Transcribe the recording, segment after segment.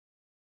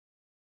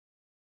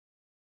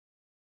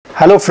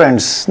Hello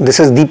friends, this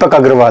is Deepak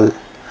Aggarwal.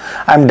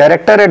 I am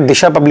director at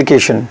Disha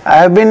publication. I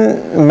have been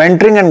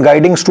mentoring and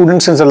guiding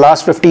students since the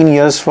last 15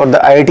 years for the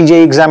IIT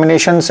JEE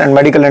examinations and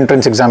medical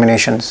entrance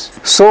examinations.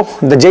 So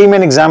the JEE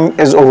main exam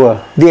is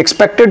over. The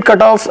expected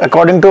cutoff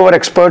according to our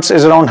experts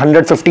is around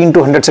 115 to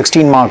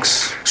 116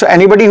 marks. So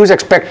anybody who is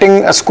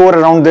expecting a score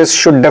around this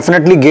should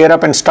definitely gear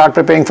up and start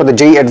preparing for the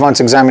JEE advanced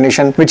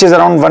examination, which is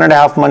around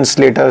 1.5 months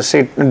later,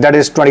 say that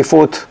is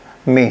 24th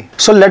May.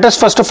 So let us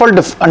first of all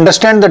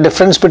understand the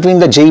difference between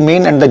the JEE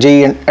main and the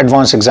JEE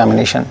advanced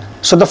examination.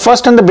 So the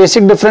first and the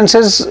basic difference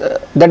is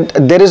that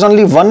there is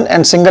only one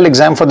and single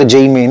exam for the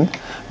JEE main,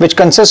 which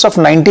consists of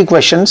 90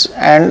 questions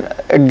and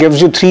it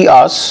gives you 3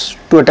 hours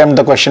to attempt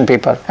the question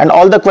paper. And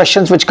all the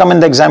questions which come in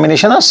the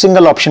examination are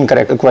single option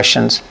correct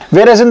questions.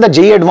 Whereas in the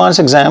JEE advanced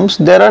exams,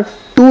 there are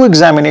 2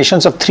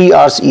 examinations of 3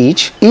 hours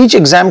each. Each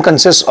exam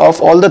consists of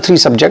all the 3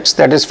 subjects,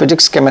 that is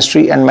physics,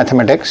 chemistry and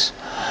mathematics.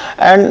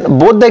 And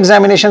both the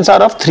examinations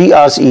are of 3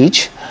 hours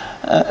each.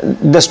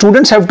 The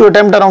students have to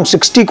attempt around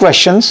 60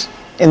 questions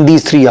in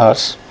these 3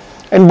 hours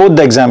in both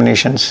the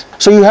examinations.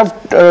 So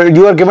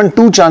you are given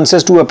 2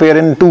 chances to appear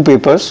in 2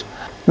 papers.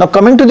 Now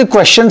coming to the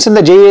questions in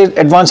the JEE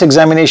advanced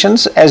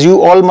examinations, as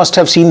you all must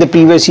have seen the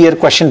previous year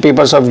question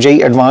papers of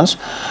JEE advanced,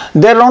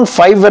 there are around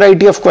 5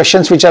 variety of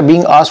questions which are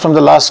being asked from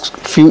the last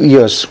few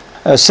years.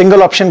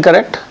 Single option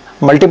correct,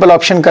 multiple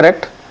option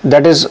correct,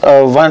 that is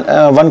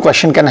one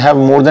question can have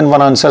more than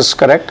one answers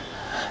correct.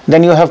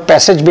 Then you have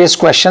passage based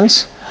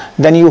questions.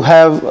 Then you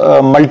have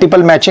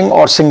multiple matching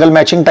or single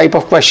matching type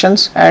of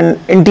questions and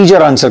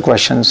integer answer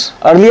questions.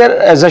 Earlier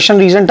assertion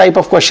reason type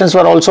of questions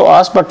were also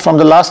asked, but from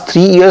the last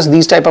 3 years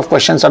these type of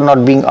questions are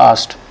not being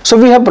asked. So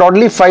we have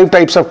broadly 5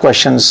 types of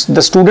questions.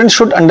 The students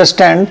should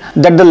understand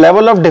that the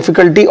level of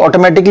difficulty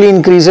automatically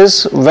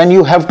increases when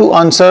you have to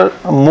answer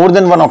more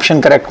than one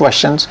option correct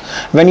questions,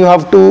 when you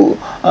have to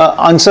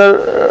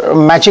answer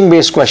matching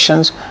based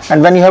questions,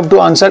 and when you have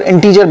to answer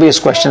integer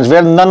based questions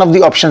where none of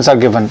the options are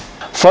given.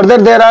 Further,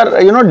 there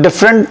are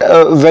different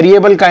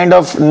variable kind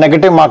of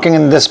negative marking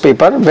in this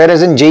paper,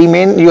 whereas in JEE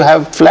main you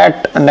have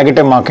flat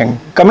negative marking.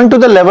 Coming to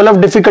the level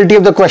of difficulty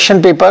of the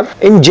question paper,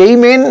 in JEE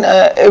main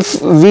if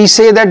we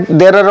say that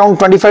there are around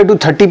 25 to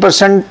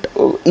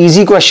 30%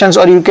 easy questions,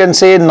 or you can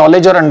say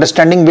knowledge or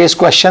understanding based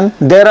question,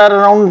 there are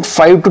around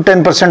 5 to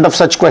 10% of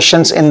such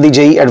questions in the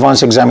JEE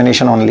advanced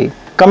examination only.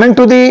 Coming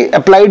to the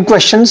applied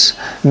questions,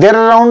 there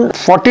are around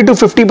 40 to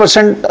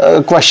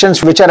 50%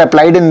 questions which are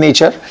applied in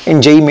nature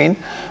in JEE main,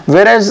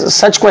 whereas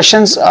such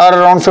questions are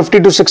around 50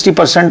 to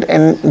 60%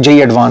 in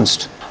JEE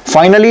advanced.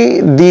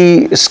 Finally,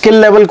 the skill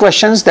level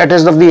questions, that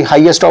is of the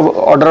highest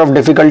order of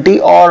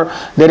difficulty, or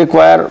they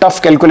require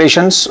tough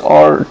calculations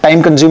or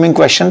time consuming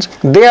questions,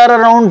 they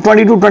are around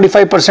 20 to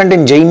 25%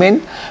 in JEE main,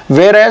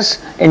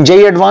 whereas in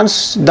JEE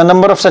advanced the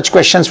number of such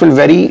questions will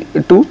vary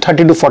to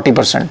 30 to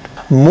 40%.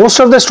 Most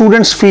of the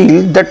students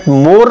feel that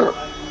more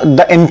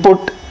the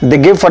input they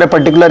give for a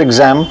particular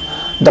exam,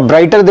 the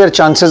brighter their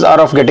chances are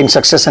of getting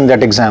success in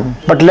that exam.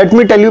 But let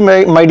me tell you,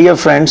 my dear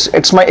friends,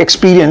 it's my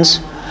experience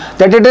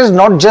that it is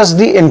not just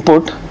the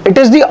input, it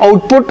is the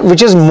output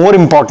which is more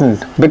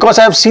important. Because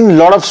I have seen a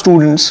lot of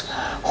students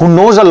who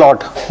knows a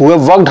lot, who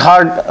have worked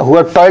hard, who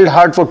have toiled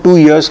hard for 2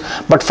 years,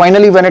 but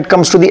finally when it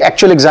comes to the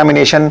actual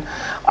examination,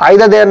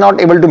 either they are not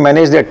able to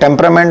manage their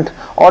temperament,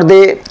 or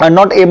they are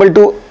not able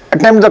to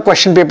attempt the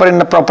question paper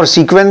in a proper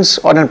sequence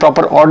or in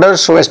proper order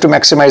so as to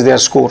maximize their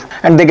score,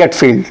 and they get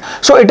failed.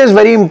 So it is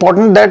very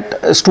important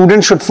that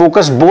students should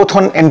focus both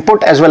on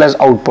input as well as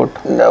output.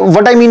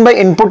 What I mean by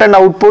input and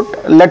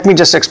output, let me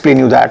just explain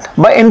you that.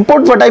 By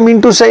input, what I mean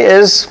to say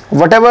is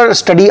whatever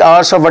study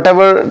hours or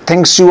whatever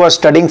things you are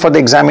studying for the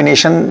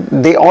examination,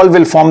 they all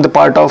will form the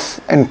part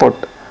of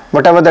input.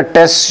 Whatever the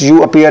tests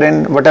you appear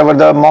in, whatever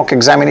the mock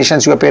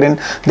examinations you appear in,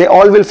 they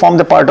all will form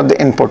the part of the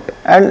input.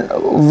 And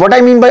what I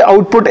mean by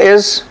output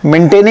is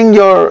maintaining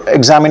your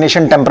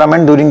examination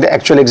temperament during the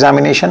actual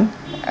examination,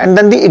 and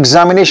then the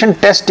examination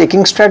test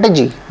taking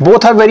strategy.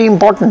 Both are very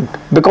important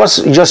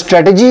because your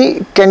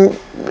strategy can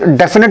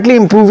definitely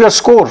improve your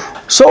score.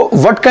 So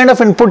what kind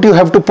of input you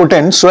have to put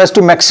in so as to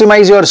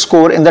maximize your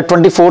score in the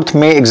 24th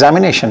May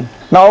examination?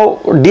 Now,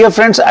 dear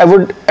friends, I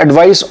would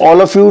advise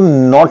all of you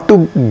not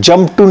to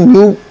jump to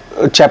new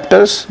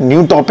chapters,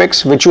 new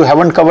topics which you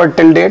haven't covered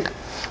till date,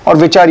 or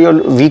which are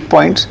your weak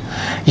points.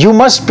 You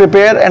must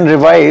prepare and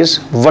revise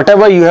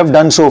whatever you have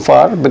done so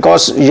far,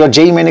 because your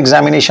JEE main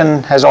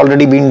examination has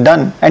already been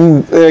done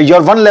and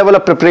your one level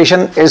of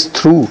preparation is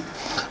through.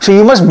 So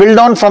you must build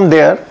on from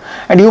there,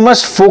 and you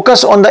must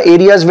focus on the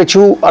areas which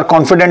you are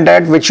confident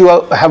at, which you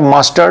have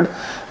mastered,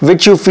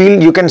 which you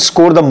feel you can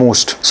score the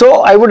most.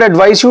 So I would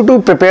advise you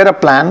to prepare a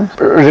plan,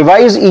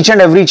 revise each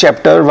and every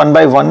chapter one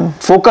by one,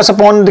 focus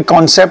upon the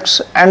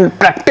concepts and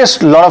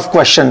practice a lot of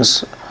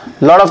questions.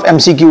 lot of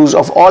MCQs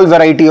of all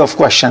variety of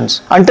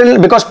questions,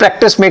 because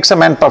practice makes a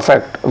man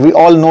perfect. We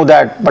all know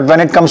that, but when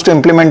it comes to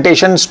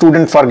implementation,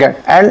 students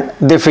forget and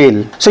they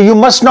fail. So you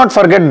must not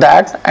forget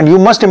that, and you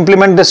must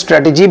implement this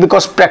strategy,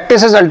 because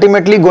practice is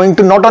ultimately going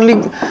to not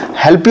only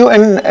help you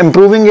in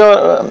improving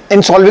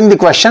in solving the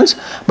questions,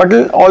 but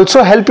will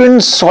also help you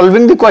in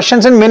solving the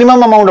questions in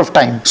minimum amount of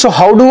time. So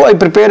how do I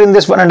prepare in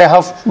this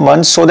 1.5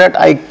 months so that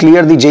I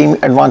clear the JEE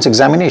advanced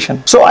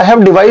examination? So I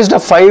have devised a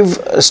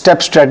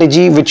 5-step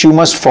strategy which you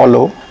must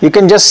follow. You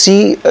can just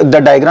see the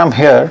diagram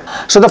here.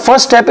 So the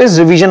first step is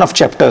revision of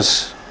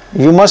chapters.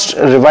 You must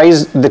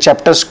revise the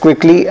chapters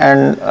quickly,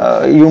 and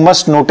you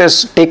must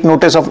take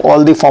notice of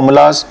all the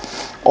formulas,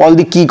 all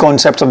the key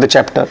concepts of the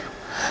chapter.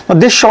 Now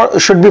this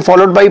should be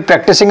followed by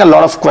practicing a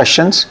lot of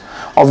questions.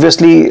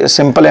 Obviously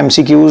simple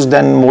MCQs,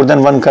 then more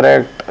than one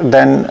correct.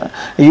 Then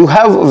you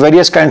have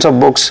various kinds of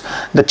books.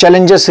 The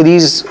Challenger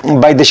series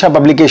by Disha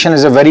publication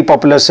is a very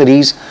popular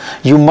series.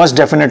 You must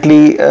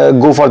definitely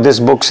go for this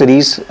book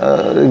series.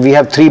 We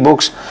have 3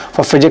 books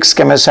for physics,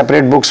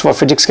 separate books for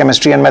physics,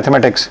 chemistry and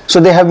mathematics. So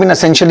they have been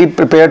essentially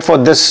prepared for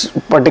this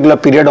particular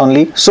period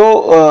only.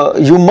 So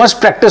you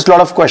must practice a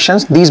lot of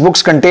questions. These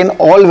books contain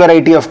all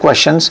variety of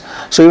questions.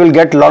 So you will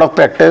get a lot of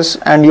practice,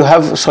 and you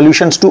have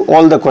solutions to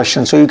all the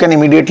questions. So you can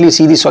immediately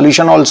see the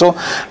solution also,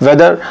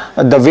 whether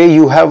the way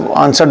you have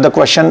answered the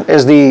question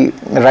is the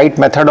right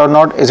method or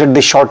not, is it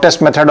the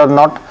shortest method or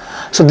not.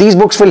 So these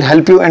books will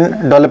help you in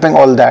developing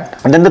all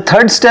that. And then the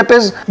third step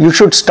is you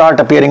should start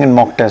appearing in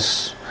mock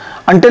tests.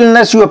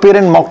 Unless you appear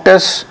in mock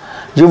tests,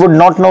 you would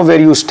not know where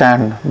you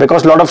stand,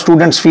 because a lot of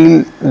students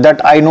feel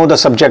that I know the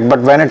subject,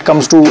 but when it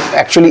comes to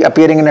actually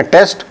appearing in a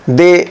test,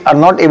 they are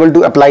not able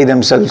to apply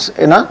themselves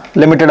in a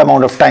limited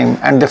amount of time,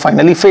 and they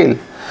finally fail.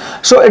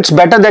 So it's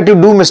better that you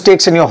do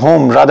mistakes in your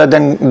home rather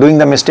than doing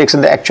the mistakes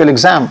in the actual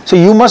exam. So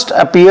you must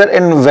appear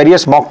in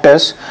various mock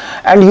tests,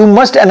 and you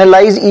must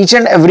analyze each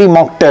and every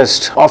mock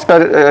test.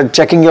 After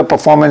checking your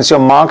performance, your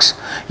marks,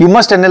 you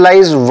must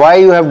analyze why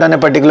you have done a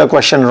particular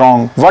question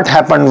wrong. What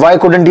happened? Why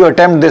couldn't you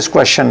attempt this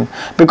question?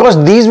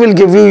 Because these will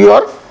give you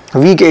your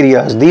weak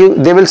areas.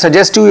 They will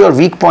suggest you your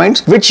weak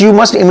points, which you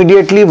must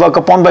immediately work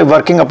upon by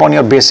working upon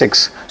your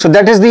basics. So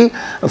that is the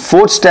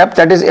 4th step,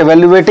 that is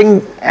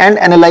evaluating and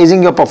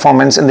analyzing your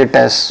performance in the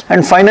tests.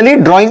 And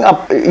finally, drawing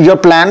up your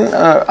plan,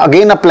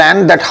 again a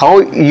plan that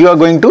how you are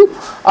going to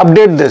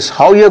update this,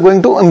 how you are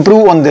going to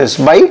improve on this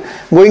by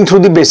going through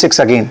the basics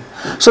again.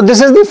 So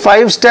this is the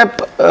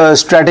 5-step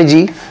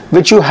strategy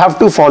which you have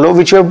to follow,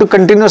 which you have to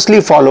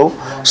continuously follow,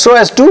 so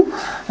as to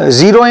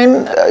zero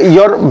in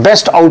your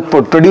best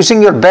output,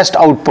 producing your best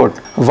output.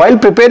 While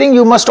preparing,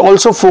 you must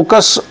also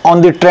focus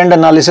on the trend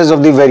analysis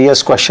of the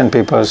various question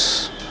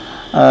papers.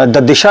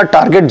 The Disha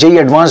Target JEE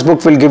Advanced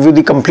book will give you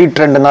the complete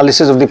trend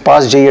analysis of the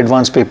past JEE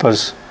Advanced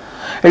papers.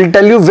 It will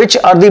tell you which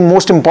are the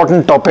most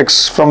important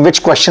topics from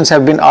which questions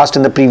have been asked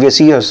in the previous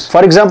years.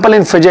 For example,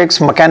 in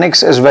physics,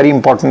 mechanics is very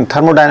important,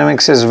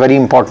 thermodynamics is very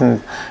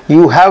important.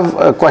 You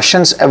have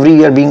questions every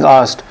year being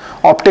asked.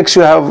 Optics,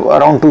 you have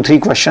around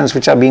 2-3 questions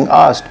which are being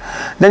asked.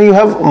 Then you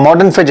have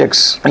modern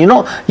physics.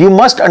 You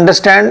must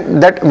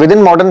understand that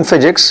within modern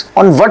physics,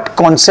 on what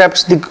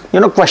concepts the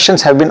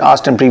questions have been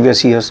asked in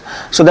previous years.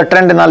 So the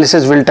trend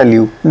analysis will tell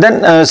you.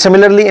 Then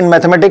similarly in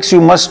mathematics,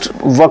 you must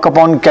work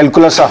upon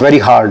calculus very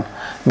hard,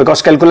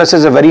 because calculus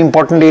is a very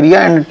important area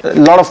and a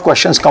lot of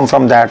questions come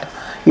from that.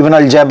 Even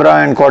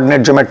algebra and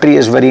coordinate geometry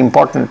is very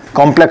important.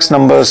 Complex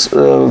numbers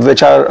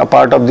which are a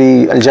part of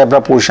the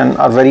algebra portion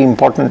are very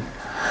important.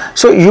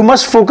 So you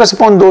must focus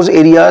upon those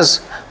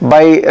areas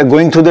by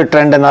going through the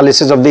trend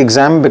analysis of the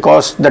exam,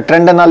 because the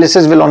trend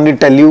analysis will only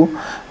tell you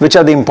which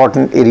are the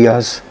important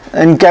areas.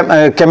 In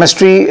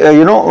chemistry,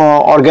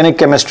 organic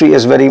chemistry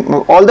is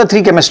all the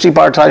 3 chemistry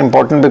parts are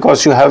important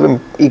because you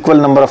have equal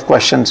number of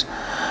questions.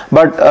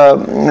 But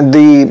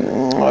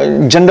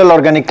the general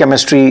organic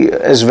chemistry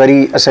is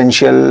very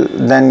essential.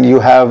 Then you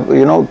have,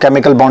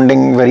 chemical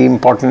bonding, very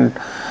important.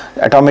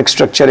 Atomic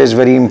structure is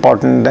very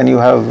important. Then you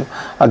have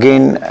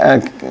again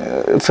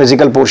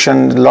physical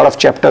portion, a lot of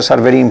chapters are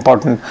very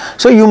important.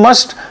 So you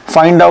must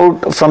find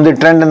out from the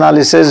trend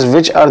analysis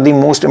which are the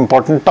most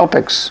important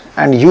topics,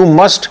 and you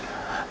must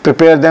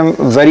prepare them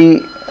very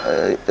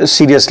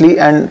seriously,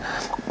 and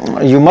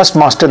you must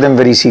master them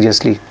very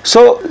seriously.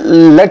 So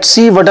let's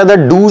see what are the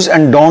do's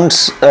and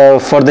don'ts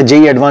for the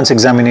JEE Advanced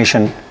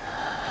examination.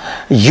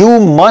 You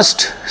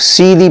must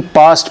see the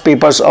past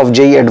papers of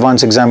JEE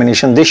Advanced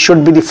examination. This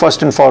should be the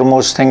first and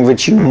foremost thing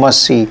which you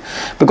must see,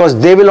 because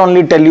they will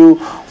only tell you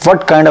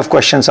what kind of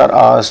questions are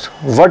asked,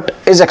 what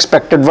is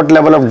expected, what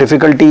level of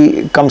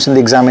difficulty comes in the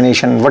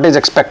examination, what is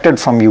expected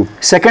from you.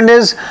 Second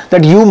is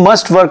that you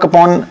must work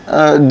upon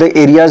the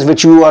areas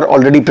which you are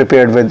already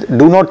prepared with.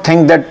 Do not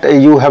think that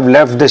you have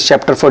left this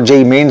chapter for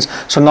JEE Mains,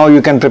 so now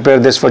you can prepare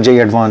this for JEE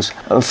Advanced.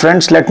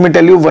 Friends, let me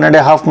tell you,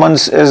 1.5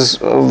 months is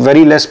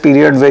very less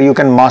period where you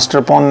can master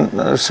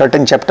upon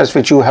certain chapters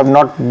which you have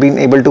not been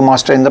able to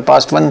master in the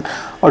past 1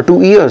 or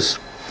 2 years.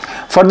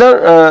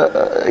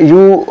 Further,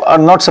 you are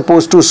not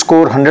supposed to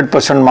score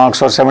 100%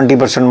 marks or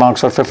 70%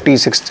 marks or 50,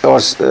 60 or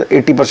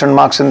 80%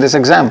 marks in this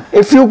exam.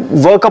 If you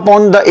work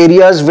upon the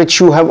areas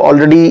which you have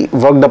already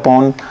worked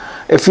upon,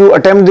 if you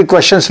attempt the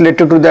questions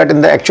related to that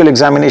in the actual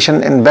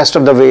examination in best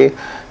of the way,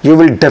 you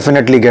will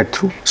definitely get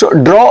through. So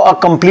draw a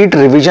complete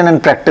revision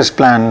and practice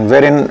plan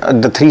wherein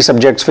the three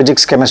subjects,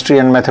 physics, chemistry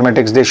and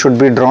mathematics, they should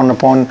be drawn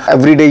upon.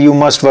 Every day you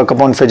must work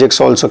upon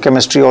physics also,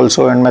 chemistry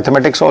also and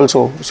mathematics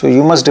also. So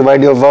you must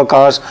divide your work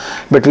hours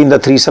between the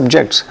three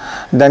subjects.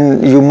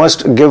 Then you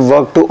must give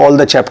work to all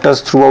the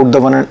chapters throughout the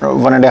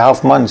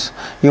 1.5 months.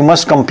 You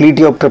must complete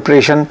your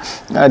preparation,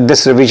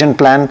 this revision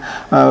plan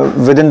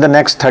within the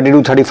next 30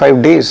 to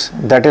 35 days.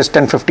 That is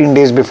 10-15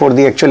 days before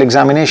the actual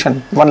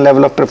examination. One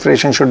level of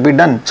preparation should be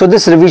done. So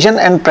this revision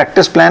and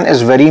practice plan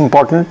is very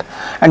important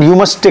and you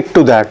must stick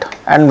to that.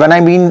 And when I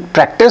mean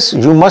practice,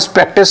 you must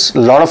practice a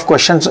lot of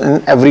questions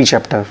in every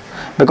chapter,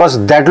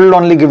 because that will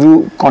only give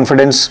you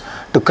confidence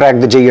to crack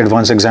the JEE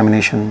Advanced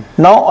examination.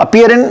 Now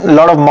appear in a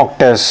lot of mock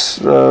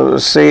tests.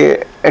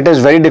 Say it is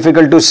very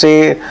difficult to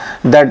say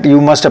that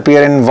you must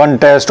appear in 1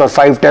 test or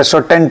 5 tests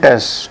or 10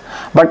 tests.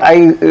 But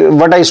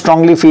what I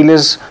strongly feel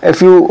is,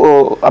 if you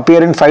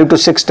appear in 5 to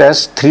 6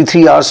 tests,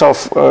 3 hours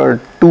of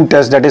 2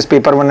 tests, that is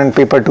paper 1 and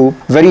paper 2,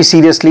 very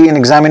seriously in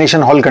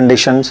examination hall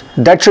conditions,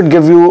 that should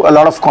give you a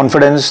lot of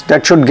confidence.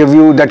 That should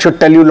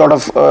tell you a lot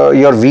of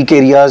your weak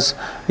areas,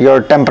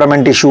 your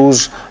temperament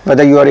issues,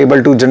 whether you are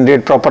able to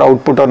generate proper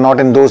output or not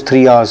in those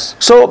 3 hours.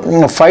 So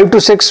 5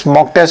 to 6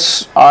 mock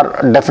tests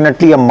are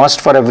definitely a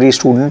must for every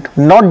student.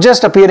 Not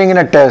just appearing in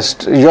a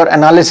test, your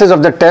analysis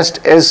of the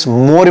test is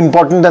more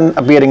important than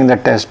appearing in the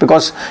test,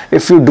 because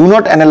if you do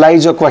not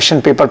analyze your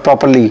question paper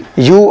properly,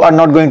 you are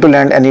not going to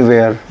land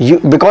anywhere.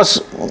 Because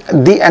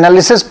the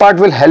analysis part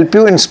will help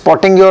you in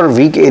spotting your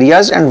weak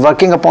areas and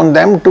working upon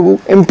them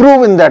to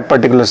improve in that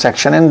particular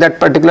section, in that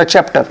particular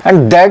chapter,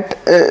 and that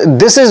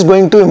this is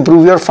going to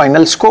improve your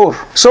final score.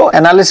 So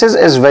analysis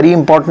is very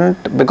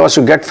important because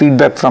you get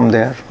feedback from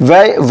there.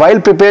 While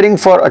preparing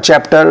for a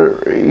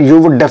chapter, you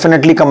would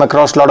definitely come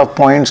across a lot of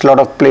points, lot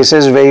of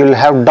places where you will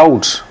have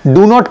doubts.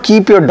 Do not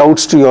keep your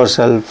doubts to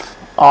yourself.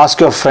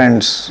 Ask your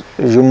friends.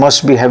 You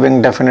must be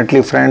having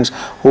definitely friends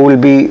who will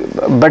be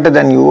better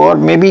than you or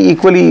maybe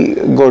equally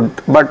good,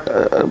 but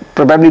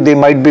probably they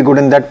might be good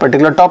in that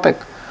particular topic.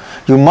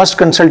 You must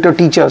consult your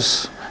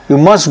teachers. You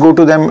must go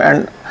to them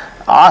and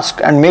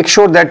ask and make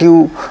sure that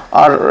you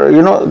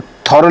are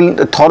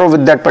thorough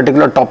with that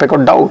particular topic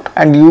or doubt,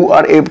 and you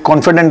are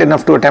confident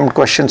enough to attempt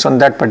questions on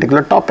that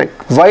particular topic.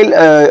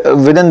 While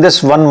within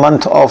this 1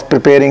 month of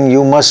preparing,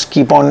 you must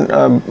keep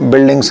on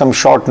building some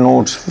short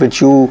notes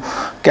which you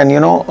can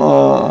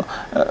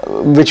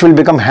which will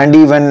become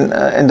handy when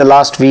in the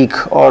last week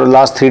or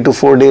last 3 to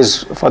 4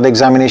 days for the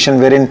examination,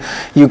 wherein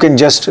you can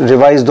just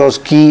revise those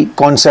key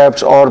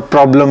concepts or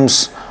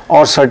problems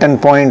or certain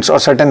points or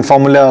certain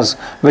formulas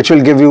which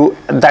will give you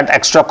that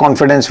extra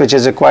confidence which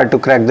is required to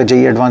crack the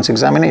JEE Advanced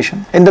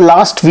examination. In the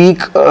last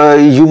week,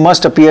 you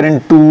must appear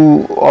in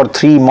 2 or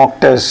 3 mock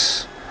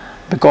tests,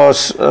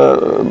 because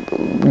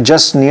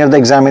just near the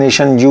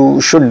examination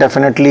you should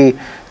definitely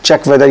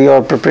check whether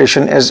your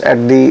preparation is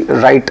at the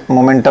right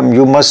momentum.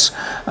 You must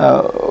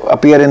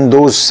appear in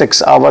those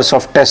 6 hours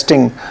of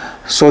testing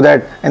so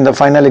that in the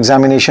final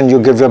examination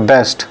you give your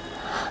best.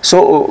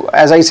 So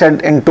as I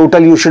said, in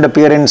total you should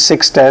appear in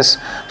 6 tests.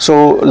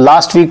 So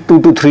last week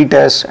 2 to 3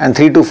 tests and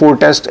 3 to 4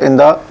 tests in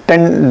the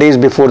 10 days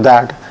before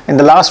that. In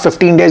the last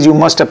 15 days you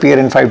must appear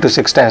in 5 to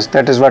 6 tests.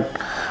 That is what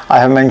I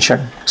have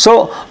mentioned.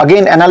 So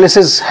again,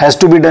 analysis has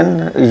to be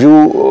done.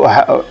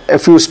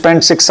 If you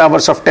spend 6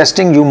 hours of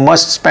testing, you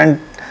must spend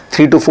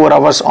 3 to 4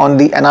 hours on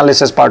the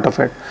analysis part of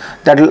it.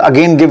 That will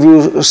again give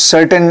you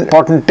certain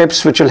important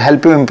tips which will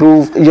help you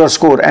improve your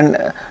score.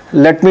 And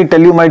let me tell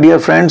you, my dear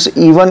friends,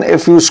 even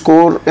if you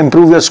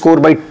improve your score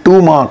by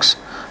 2 marks,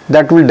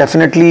 that will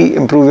definitely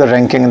improve your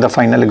ranking in the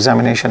final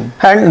examination.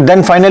 And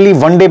then finally,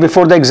 1 day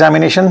before the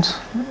examination,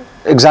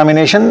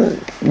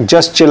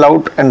 just chill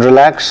out and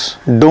relax.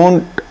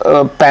 Don't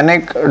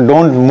panic,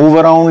 don't move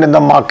around in the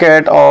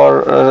market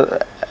or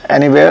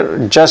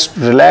anywhere. Just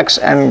relax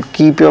and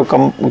keep your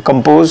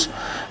compose.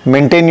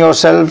 Maintain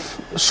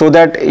yourself so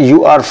that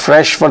you are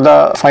fresh for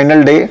the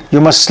final day. You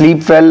must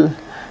sleep well,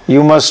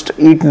 you must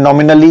eat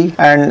nominally,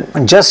 and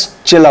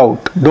just chill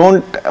out.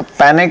 Don't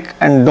panic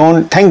and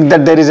don't think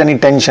that there is any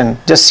tension.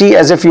 Just see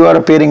as if you are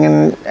appearing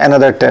in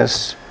another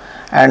test.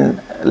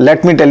 And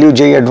let me tell you,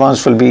 JEE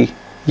Advanced will be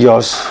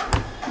yours.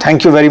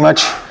 Thank you very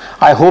much.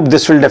 I hope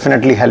this will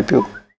definitely help you.